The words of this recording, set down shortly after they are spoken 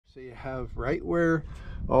So you have right where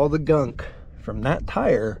all the gunk from that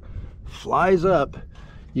tire flies up,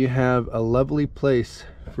 you have a lovely place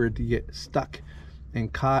for it to get stuck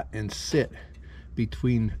and caught and sit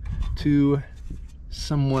between two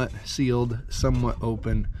somewhat sealed, somewhat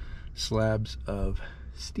open slabs of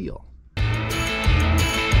steel.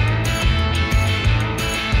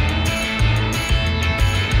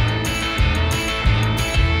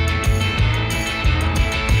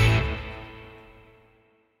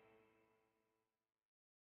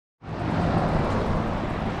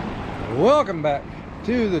 Welcome back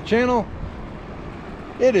to the channel.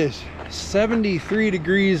 It is 73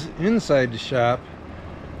 degrees inside the shop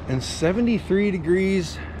and 73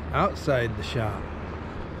 degrees outside the shop.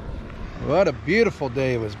 What a beautiful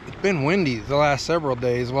day. It's been windy the last several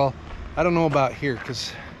days. Well, I don't know about here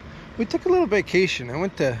because we took a little vacation. I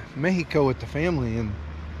went to Mexico with the family and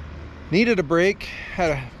needed a break.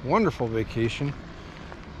 Had a wonderful vacation.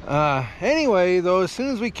 Anyway, though, as soon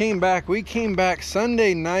as we came back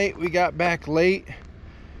Sunday night. We got back late,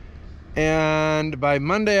 and by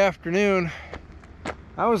Monday afternoon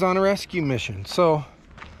I was on a rescue mission. So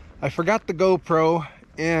I forgot the GoPro,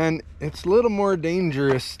 and it's a little more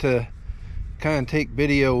dangerous to kind of take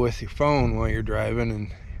video with your phone while you're driving,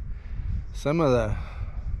 and some of the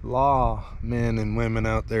law men and women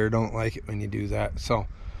out there don't like it when you do that. So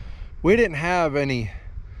we didn't have any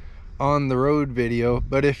on the road video,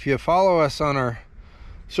 but if you follow us on our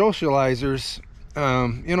socializers,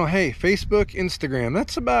 you know, hey, Facebook, Instagram,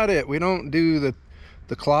 that's about it. We don't do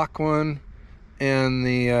the clock one and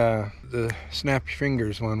the snap your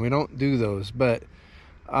fingers one. We don't do those, but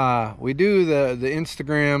we do the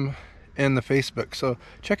Instagram and the Facebook. So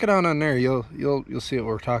check it out on there. You'll see what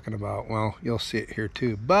we're talking about. Well, you'll see it here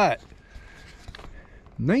too. But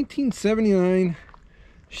 1979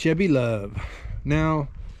 Chevy LUV. Now,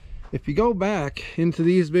 if you go back into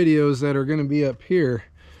these videos that are going to be up here,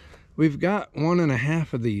 we've got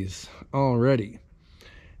 1.5 of these already.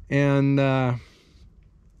 And,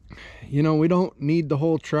 you know, we don't need the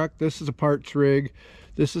whole truck. This is a parts rig.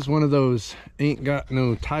 This is one of those ain't got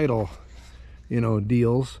no title, you know,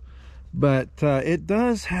 deals. But it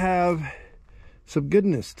does have some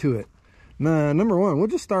goodness to it. Now, number one, we'll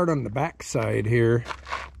just start on the back side here.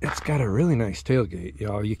 It's got a really nice tailgate,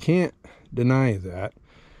 y'all. You can't deny that.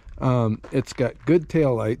 It's got good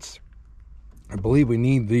tail lights. I believe we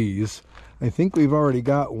need these. I think we've already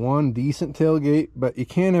got one decent tailgate, but you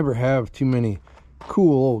can't ever have too many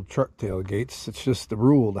cool old truck tailgates. It's just the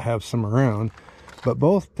rule to have some around. But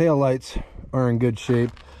both tail lights are in good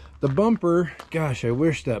shape. The bumper, gosh, I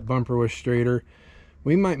wish that bumper was straighter.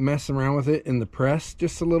 We might mess around with it in the press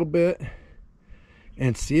just a little bit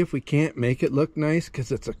and see if we can't make it look nice,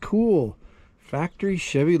 because it's a cool factory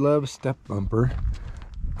Chevy LUV step bumper.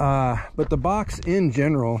 But the box in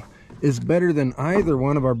general is better than either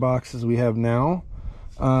one of our boxes we have now.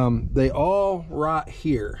 They all rot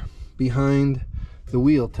here behind the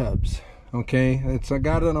wheel tubs. Okay, I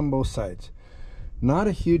got it on both sides. Not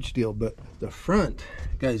a huge deal, but the front,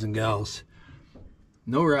 guys and gals,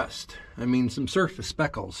 no rust. I mean, some surface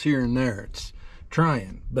speckles here and there. It's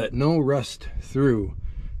trying, but no rust through,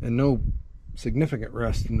 and no significant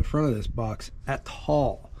rust in the front of this box at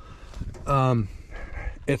all.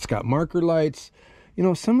 It's got marker lights. You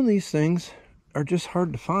know, some of these things are just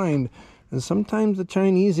hard to find, and sometimes the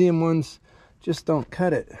Chinesium ones just don't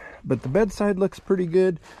cut it. But the bedside looks pretty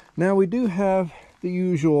good. Now, we do have the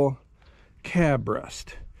usual cab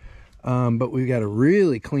rust, but we've got a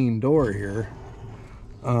really clean door here.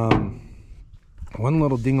 One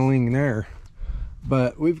little ding-a-ling there,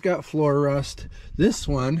 but we've got floor rust. This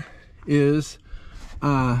one is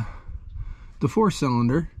the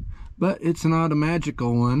 4-cylinder, but it's an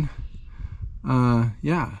automagical one.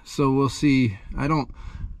 Yeah, so we'll see. I don't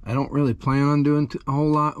really plan on doing a whole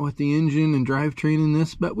lot with the engine and drivetrain in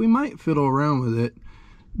this, but we might fiddle around with it.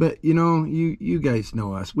 But you know, you guys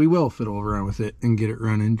know us. We will fiddle around with it and get it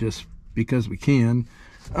running just because we can.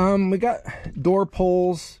 We got door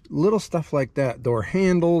pulls, little stuff like that, door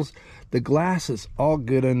handles. The glass is all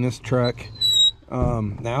good on this truck.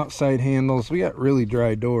 The outside handles, we got really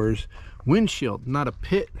dry doors. Windshield, not a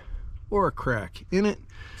pit or a crack in it.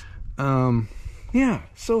 Yeah,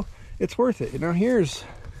 so it's worth it. Now, here's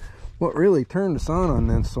what really turned us on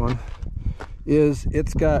this one, is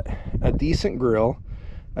it's got a decent grill.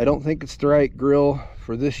 I don't think it's the right grill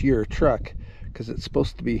for this year truck, because it's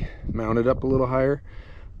supposed to be mounted up a little higher,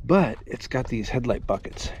 but it's got these headlight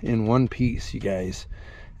buckets in one piece, you guys,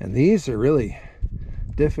 and these are really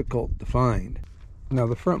difficult to find. Now,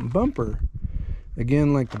 the front bumper,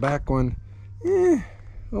 again, like the back one,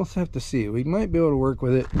 we'll have to see. We might be able to work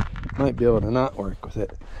with it. might be able to not work with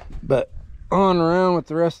it. But on around with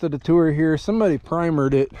the rest of the tour here, somebody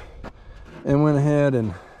primered it and went ahead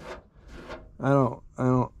and I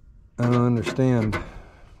don't understand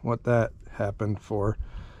what that happened for,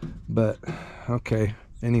 but okay.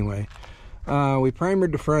 Anyway, we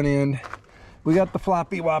primered the front end. We got the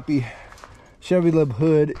floppy woppy Chevy LUV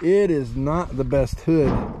hood. It is not the best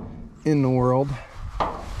hood in the world,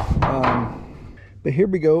 but here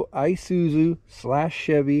we go. Isuzu /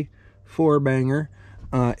 Chevy 4-banger.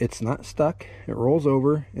 It's not stuck, it rolls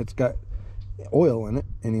over, it's got oil in it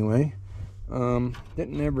anyway.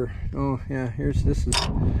 Didn't ever, oh yeah, this is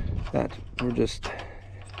that, we're just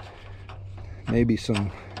maybe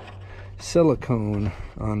some silicone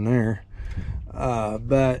on there,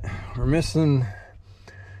 but we're missing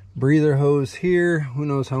breather hose here. Who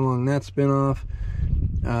knows how long that's been off.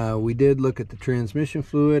 We did look at the transmission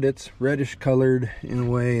fluid. It's reddish colored in a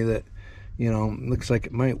way that, you know, looks like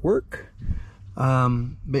it might work.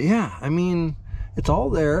 But yeah, I mean, it's all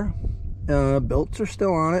there. Belts are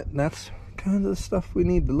still on it, and that's kind of the stuff we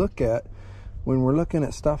need to look at when we're looking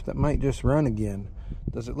at stuff that might just run again.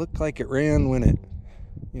 Does it look like it ran when it,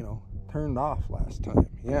 you know, turned off last time?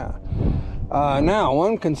 Yeah. Now,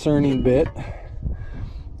 one concerning bit,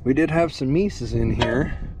 we did have some Mises in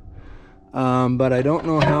here, but I don't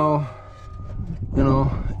know how, you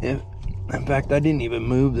know, if, in fact, I didn't even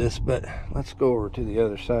move this, but let's go over to the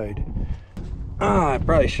other side. I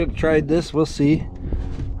probably should have tried this. We'll see.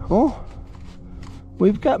 Oh,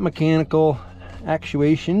 we've got mechanical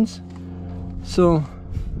actuations, so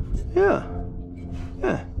yeah,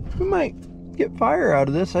 we might get fire out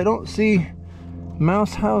of this. I don't see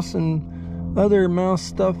mouse house and other mouse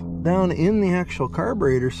stuff down in the actual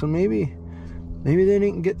carburetor, so maybe they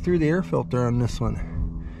didn't get through the air filter on this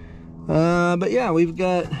one. But yeah, we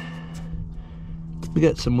got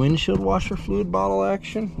some windshield washer fluid bottle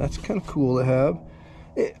action. That's kind of cool to have.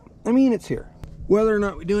 I mean, it's here. Whether or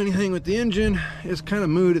not we do anything with the engine is kind of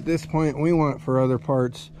moot at this point. We want it for other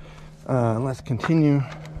parts. Let's continue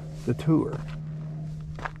the tour.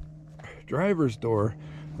 Driver's door,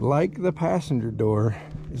 like the passenger door,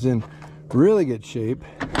 is in really good shape.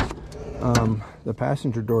 The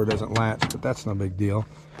passenger door doesn't latch, but that's no big deal.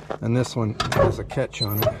 And this one has a catch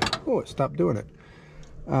on it. Oh, it stopped doing it.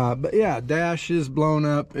 But yeah, dash is blown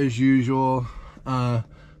up as usual.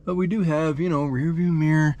 But we do have, you know, rear view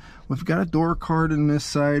mirror. We've got a door card on this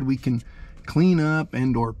side we can clean up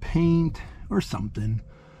and or paint or something.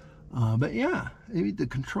 But yeah, maybe the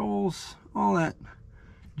controls, all that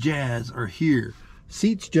jazz are here.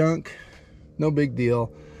 Seats junk, no big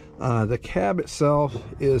deal. The cab itself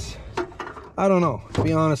is, I don't know, to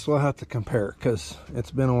be honest, we'll have to compare because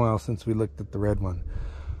it's been a while since we looked at the red one.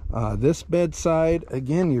 This bedside,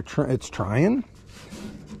 again, it's trying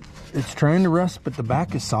to rust, but the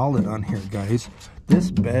back is solid on here, guys. This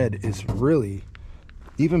bed is really,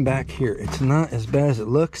 even back here, it's not as bad as it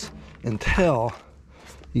looks until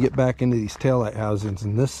you get back into these taillight housings,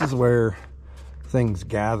 and this is where things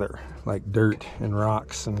gather, like dirt and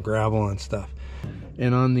rocks and gravel and stuff.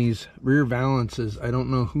 And on these rear valances, I don't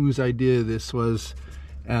know whose idea this was,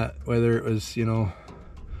 whether it was, you know,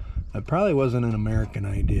 it probably wasn't an American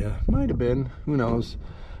idea. Might have been, who knows.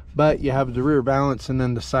 But you have the rear valance, and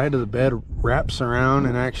then the side of the bed wraps around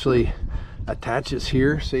and actually attaches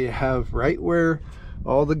here. So you have right where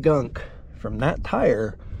all the gunk from that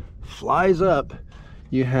tire flies up,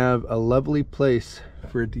 you have a lovely place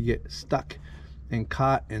for it to get stuck and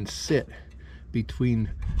caught and sit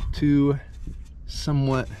between two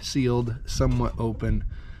somewhat sealed, somewhat open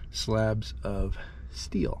slabs of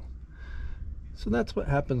steel. So that's what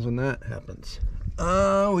happens when that happens.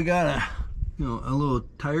 We got a, you know, a little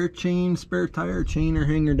tire chain, spare tire chainer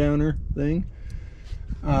hanger downer thing.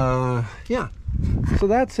 Yeah, so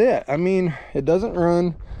that's it. I mean, it doesn't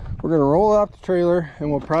run. We're gonna roll out the trailer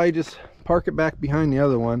and we'll probably just park it back behind the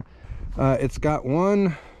other one. It's got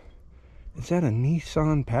one, is that a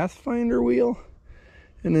Nissan Pathfinder wheel?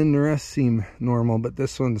 And then the rest seem normal, but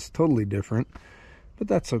this one's totally different. But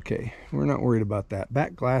that's okay, we're not worried about that.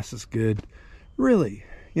 Back glass is good. Really,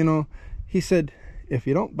 you know, he said, if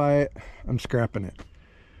you don't buy it, I'm scrapping it.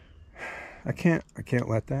 I can't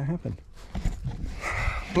let that happen.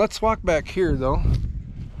 Let's walk back here though.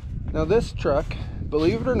 Now this truck,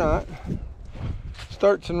 believe it or not,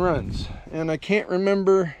 starts and runs. And I can't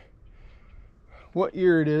remember what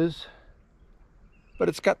year it is, but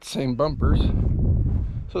it's got the same bumpers.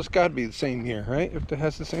 So it's got to be the same year, right? If it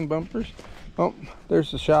has the same bumpers. Oh,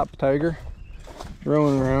 there's the shop tiger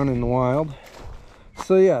rolling around in the wild.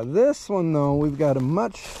 So yeah, this one though, we've got a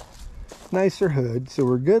much nicer hood, so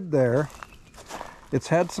we're good there. It's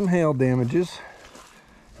had some hail damages.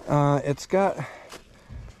 It's got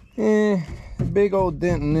a big old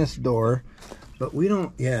dent in this door, but we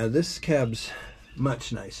don't, yeah, this cab's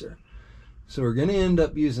much nicer. So we're going to end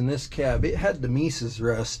up using this cab. It had the Mises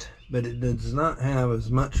rust, but it does not have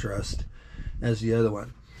as much rust as the other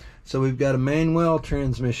one. So we've got a manual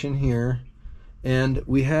transmission here, and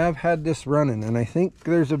we have had this running, and I think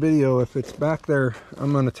there's a video, if it's back there,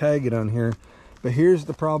 I'm going to tag it on here. But here's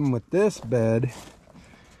the problem with this bed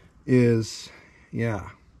is, yeah,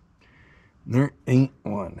 there ain't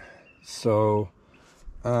one. So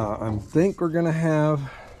I think we're gonna have,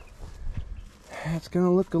 it's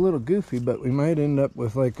gonna look a little goofy, but we might end up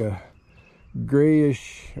with like a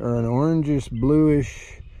grayish or an orangish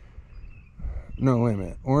bluish, no, wait a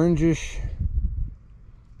minute, orangish,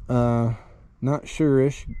 not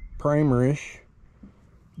sure-ish, primerish,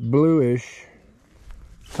 bluish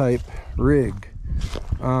type rig.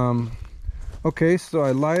 Okay, so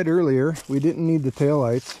I lied earlier. We didn't need the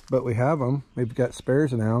taillights, but we have them. We've got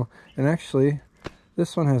spares now. And actually,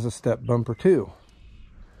 this one has a step bumper too.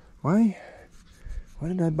 Why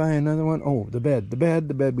did I buy another one? Oh, the bed.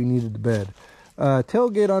 We needed the bed.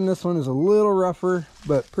 Tailgate on this one is a little rougher,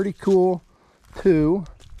 but pretty cool too.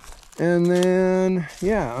 And then,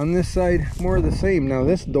 yeah, on this side, more of the same. Now,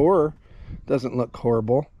 this door doesn't look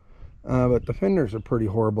horrible, but the fenders are pretty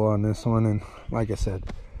horrible on this one. And like I said,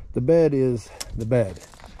 the bed is the bed.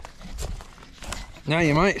 Now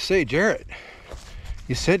you might say, Jarrett,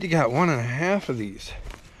 you said you got 1.5 of these.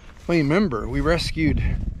 Well, you remember, we rescued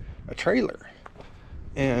a trailer.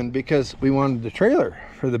 And because we wanted the trailer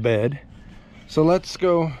for the bed, so let's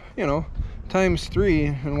go, you know,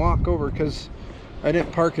 ×3 and walk over, because I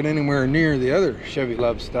didn't park it anywhere near the other Chevy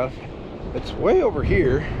LUV stuff. It's way over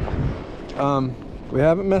here. We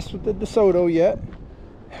haven't messed with the DeSoto yet.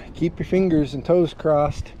 Keep your fingers and toes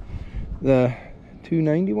crossed. The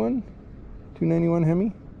 291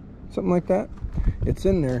 Hemi, something like that. It's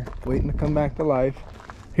in there waiting to come back to life.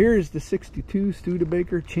 Here's the 62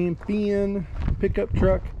 Studebaker Champion pickup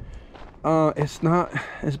truck. It's not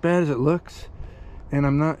as bad as it looks, and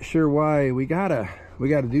I'm not sure why. We gotta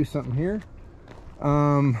do something here.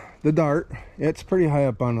 The Dart, it's pretty high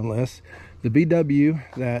up on the list. The BW,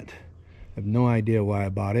 that I have no idea why I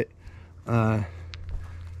bought it.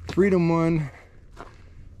 Freedom 1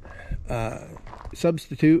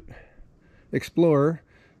 substitute Explorer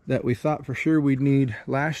that we thought for sure we'd need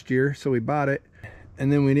last year, so we bought it,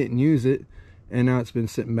 and then we didn't use it, and now it's been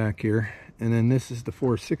sitting back here. And then this is the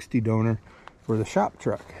 460 donor for the shop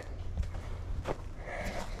truck.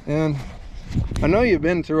 And I know you've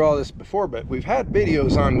been through all this before, but we've had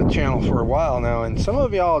videos on the channel for a while now, and some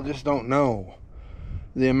of y'all just don't know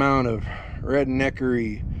the amount of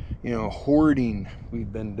redneckery, you know, hoarding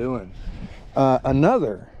we've been doing.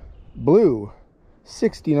 Another blue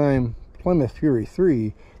 69 Plymouth Fury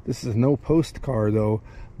 3. This is no post car though,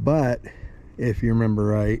 but if you remember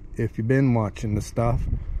right, if you've been watching the stuff,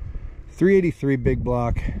 383 big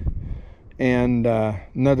block, and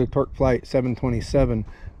another Torque Flight 727,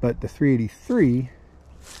 but the 383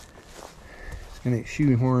 is gonna get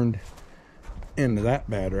shoehorned into that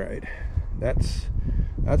bad ride. That's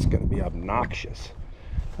gonna be obnoxious.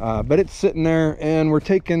 But it's sitting there, and we're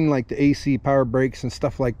taking like the AC power brakes and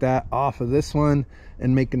stuff like that off of this one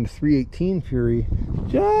and making the 318 Fury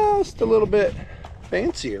just a little bit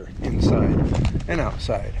fancier inside and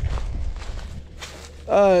outside.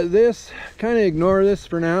 This, kind of ignore this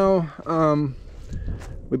for now.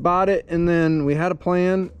 We bought it, and then we had a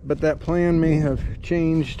plan, but that plan may have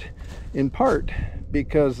changed in part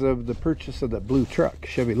because of the purchase of the blue truck,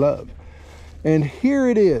 Chevy LUV. And here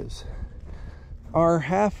it is, our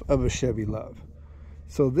half of a Chevy LUV.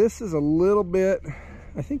 So this is a little bit,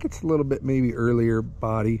 I think it's a little bit maybe earlier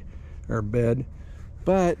body or bed,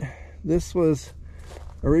 but this was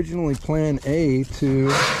originally plan A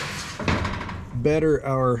to better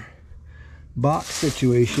our box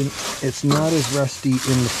situation. It's not as rusty in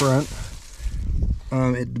the front,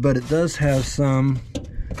 but it does have some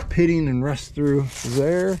pitting and rust through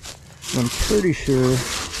there. I'm pretty sure,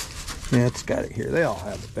 yeah, it's got it here. They all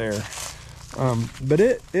have it there. But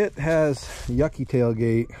it has yucky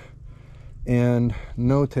tailgate and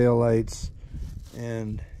no tail lights,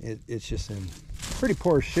 and it's just in pretty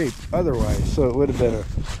poor shape otherwise, so it would have been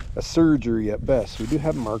a surgery at best. We do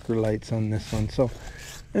have marker lights on this one, so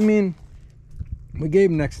I mean, we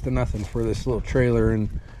gave next to nothing for this little trailer,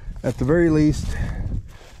 and at the very least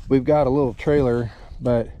we've got a little trailer.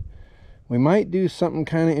 But we might do something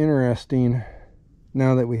kind of interesting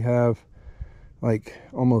now that we have like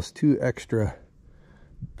almost 2 extra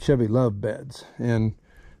Chevy LUV beds, and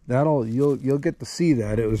that'll, you'll get to see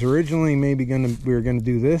that. It was originally maybe we were gonna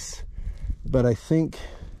do this, but I think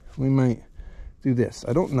we might do this.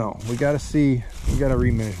 I don't know. We got to see. We got to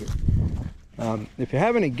remeasure. If you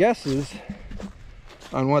have any guesses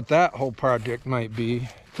on what that whole project might be,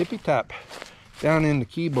 tippy tap down in the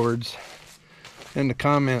keyboards in the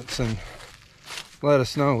comments and let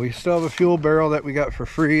us know. We still have a fuel barrel that we got for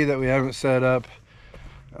free that we haven't set up.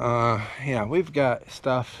 Yeah, we've got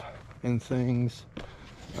stuff and things.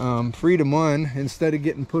 Freedom 1, instead of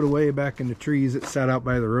getting put away back in the trees, it sat out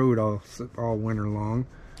by the road all winter long.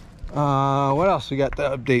 What else we got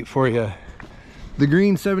to update for you? The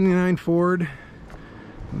green 79 Ford,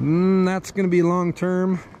 that's going to be long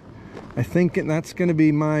term. I think that's going to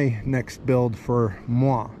be my next build for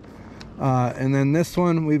moi. And then this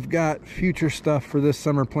one, we've got future stuff for this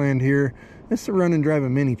summer planned here. This is a run and drive a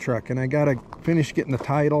mini truck, and I got to finish getting the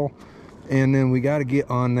title, and then we got to get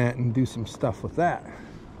on that and do some stuff with that.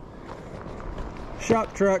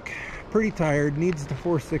 Shop truck, pretty tired, needs the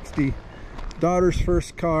 460. Daughter's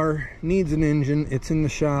first car, needs an engine. It's in the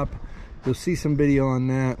shop. You'll see some video on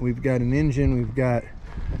that. We've got an engine, we've got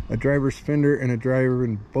a driver's fender and a driver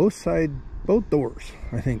in both doors,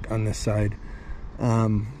 I think, on this side.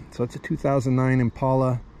 So it's a 2009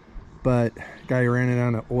 Impala, but guy ran it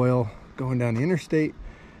on oil going down the interstate,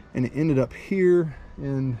 and it ended up here,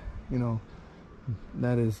 and you know,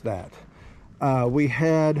 that is that. We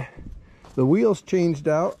had the wheels changed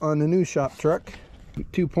out on the new shop truck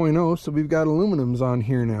 2.0, so we've got aluminums on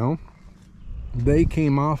here now. They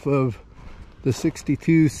came off of the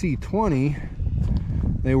 62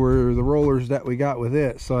 C20. They were the rollers that we got with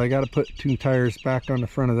it, so I got to put 2 tires back on the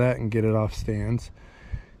front of that and get it off stands.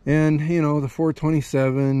 And you know, the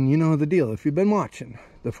 427, you know the deal if you've been watching.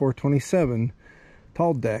 The 427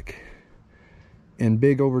 tall deck and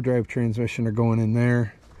big overdrive transmission are going in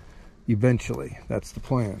there eventually. That's the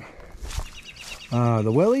plan.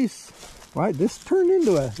 The wellies, right, this turned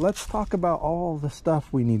into a let's talk about all the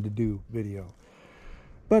stuff we need to do video.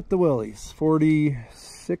 But the wellies,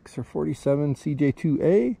 46 or 47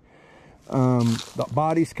 CJ2A, the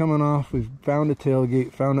body's coming off. We've found a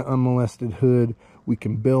tailgate, found an unmolested hood. We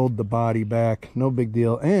can build the body back, no big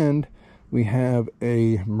deal. And we have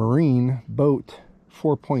a marine boat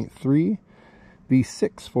 4.3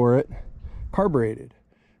 V6 for it, carbureted.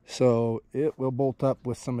 So it will bolt up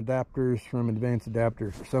with some adapters from Advanced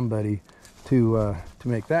Adapters or somebody to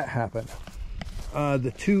make that happen.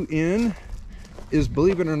 The 2N is,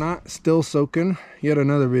 believe it or not, still soaking. Yet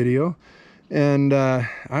another video. And I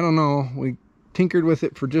don't know, we tinkered with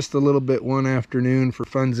it for just a little bit one afternoon for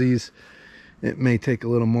funsies. It may take a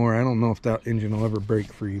little more. I don't know if that engine will ever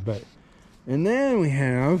break free. But and then we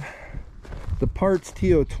have the parts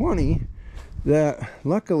TO20 that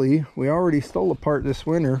luckily we already stole apart this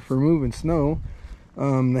winter for moving snow.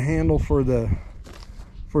 The handle for the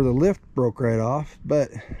lift broke right off,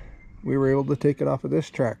 but we were able to take it off of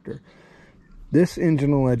this tractor. This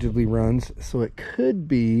engine allegedly runs, so it could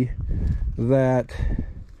be that,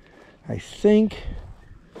 I think,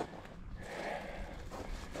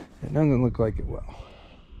 it doesn't look like it will.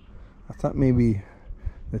 I thought maybe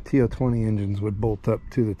the TO20 engines would bolt up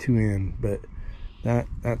to the 2N, but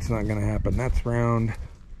that's not going to happen. That's round.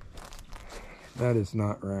 That is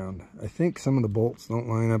not round. I think some of the bolts don't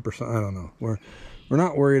line up or something. I don't know. We're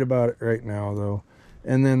not worried about it right now, though.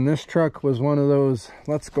 And then this truck was one of those,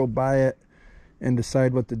 let's go buy it and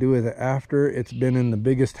decide what to do with it after. It's been in the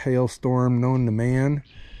biggest hailstorm known to man,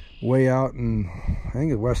 way out in, I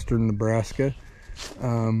think, western Nebraska.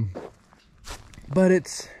 But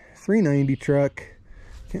it's 390 truck.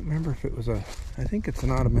 Can't remember if it was I think it's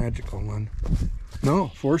an automagical one.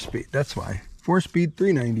 No, 4-speed, that's why. 4-speed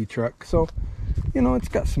 390 truck. So, you know, it's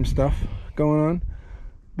got some stuff going on.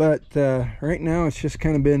 But right now it's just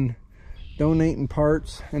kind of been donating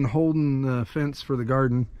parts and holding the fence for the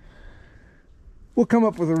garden. We'll come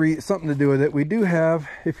up with something to do with it. We do have,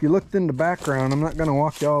 if you looked in the background, I'm not going to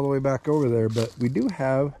walk you all the way back over there, but we do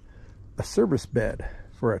have a service bed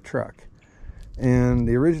for a truck. And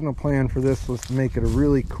the original plan for this was to make it a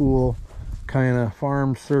really cool kind of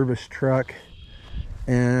farm service truck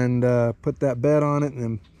and put that bed on it and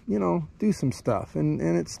then, you know, do some stuff. And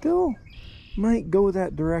it still might go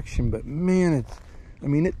that direction, but man, I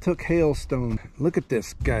mean, it took hailstone. Look at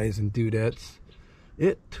this, guys and dudettes.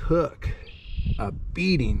 It took a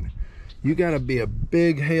beating. You gotta be a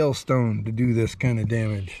big hailstone to do this kind of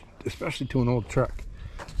damage, especially to an old truck.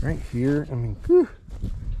 Right here, I mean, whew,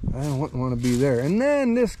 I don't want to be there. And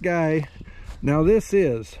then this guy, now this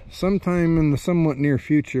is sometime in the somewhat near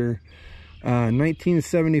future,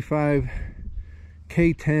 1975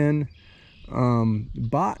 K10,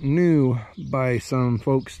 bought new by some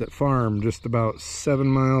folks that farm just about 7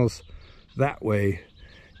 miles that way.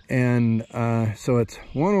 And so it's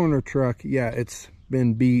one owner truck. Yeah, it's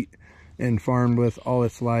been beat and farmed with all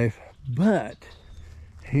its life, but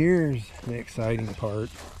here's the exciting part.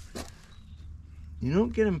 You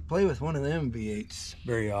don't get to play with one of them V8s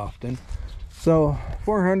very often. So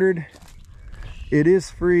 400, it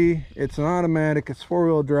is free. It's an automatic, it's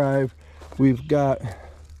 4-wheel drive. We've got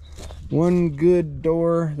one good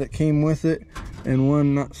door that came with it and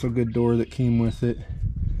one not so good door that came with it.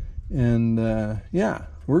 And yeah,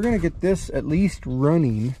 we're gonna get this at least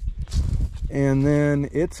running, and then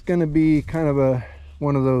it's gonna be kind of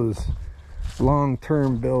one of those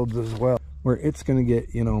long-term builds as well, where it's gonna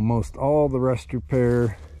get, you know, most all the rust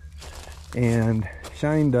repair and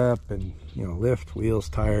shined up, and you know, lift, wheels,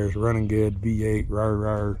 tires, running good, V8,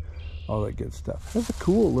 rar, all that good stuff. That's a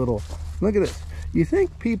cool little, look at this. You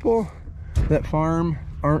think people that farm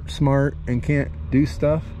aren't smart and can't do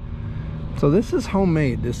stuff? So this is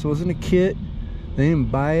homemade. This wasn't a kit. They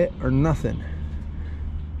didn't buy it or nothing.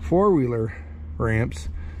 4-wheeler ramps,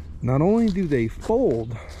 not only do they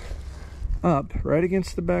fold up right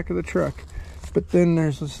against the back of the truck, but then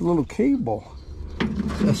there's this little cable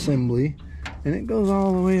assembly, and it goes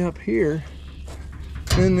all the way up here.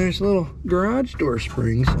 And there's little garage door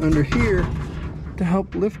springs under here to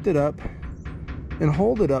help lift it up and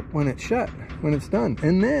hold it up when it's shut, when it's done.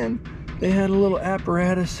 And then they had a little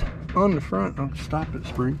apparatus on the front. I'll stop at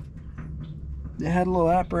spring. They had a little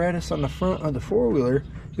apparatus on the front of the 4-wheeler.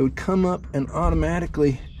 It would come up and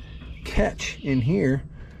automatically catch in here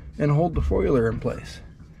and hold the 4-wheeler in place.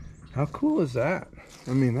 How cool is that?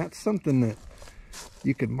 I mean, that's something that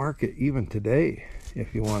you could market even today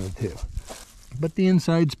if you wanted to. But the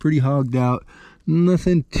inside's pretty hogged out.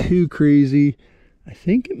 Nothing too crazy. I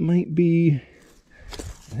think it might be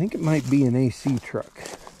an AC truck.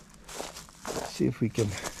 Let's see if we can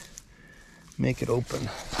make it open,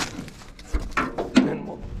 and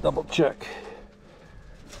we'll double check.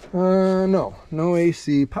 No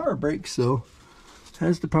AC. Power brakes though.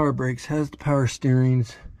 Has the power brakes, has the power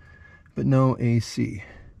steerings, but no AC.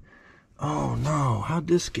 Oh no, how'd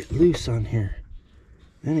this get loose on here?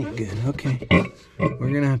 That ain't good. Okay,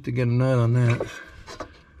 we're gonna have to get a nut on that.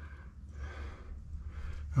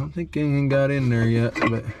 I don't think anything got in there yet,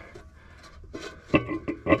 but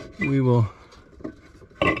we will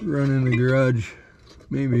run in the garage,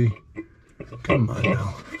 maybe. Come on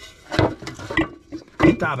now.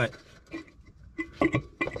 Stop it.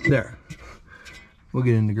 There. We'll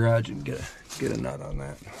get in the garage and get a nut on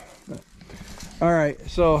that. But, all right,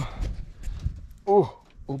 so, oh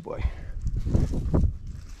boy.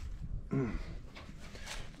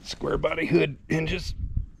 Square body hood hinges.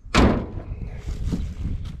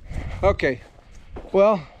 Okay,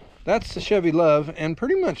 well, that's the Chevy LUV, and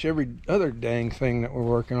pretty much every other dang thing that we're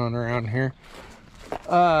working on around here.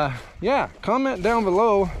 Yeah, comment down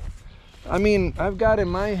below. I mean, I've got in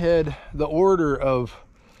my head the order of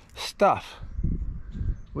stuff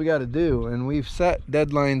we got to do, and we've set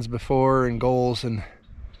deadlines before and goals, and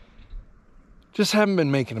just haven't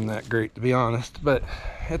been making them that great, to be honest. But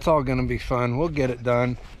it's all gonna be fun. We'll get it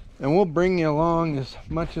done, and we'll bring you along as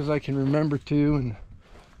much as I can remember to, and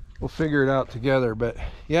we'll figure it out together. But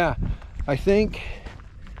yeah, I think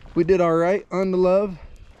we did all right on the LUV.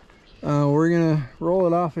 We're gonna roll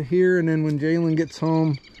it off of here, and then when Jalen gets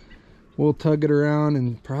home, we'll tug it around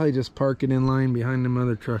and probably just park it in line behind them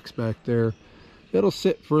other trucks back there. It'll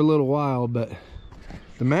sit for a little while, but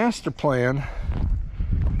the master plan,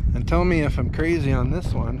 and tell me if I'm crazy on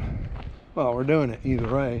this one, well, we're doing it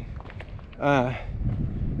either way.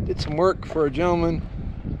 Did some work for a gentleman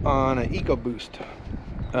on an EcoBoost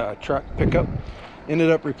truck pickup.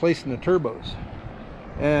 Ended up replacing the turbos,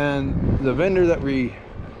 and the vendor that we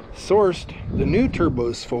sourced the new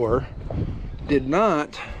turbos for did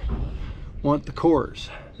not want the cores.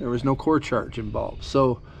 There was no core charge involved.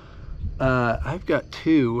 So I've got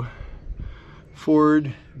two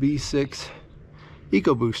Ford V6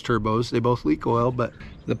 EcoBoost turbos. They both leak oil, but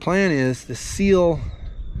the plan is to seal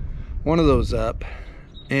one of those up,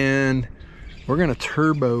 and we're gonna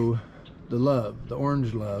turbo the LUV, the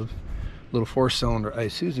orange LUV, little 4-cylinder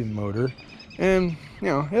Isuzu motor, and you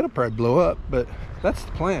know, it'll probably blow up, but that's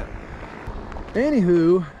the plan.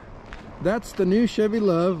 Anywho, that's the new Chevy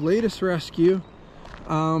LUV, latest rescue.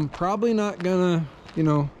 Probably not gonna, you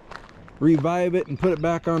know, revive it and put it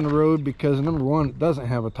back on the road, because number one, it doesn't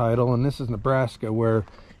have a title, and this is Nebraska, where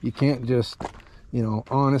you can't just, you know,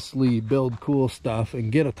 honestly build cool stuff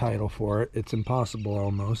and get a title for it. It's impossible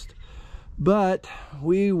almost. But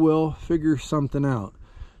we will figure something out.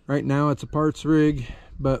 Right now it's a parts rig,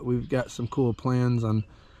 but we've got some cool plans on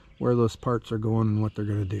where those parts are going and what they're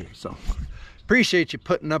going to do. So appreciate you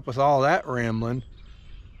putting up with all that rambling.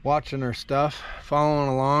 watching our stuff, following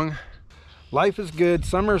along. Life is good,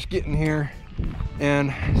 summer's getting here,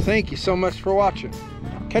 and thank you so much for watching.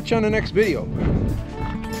 Catch you on the next video.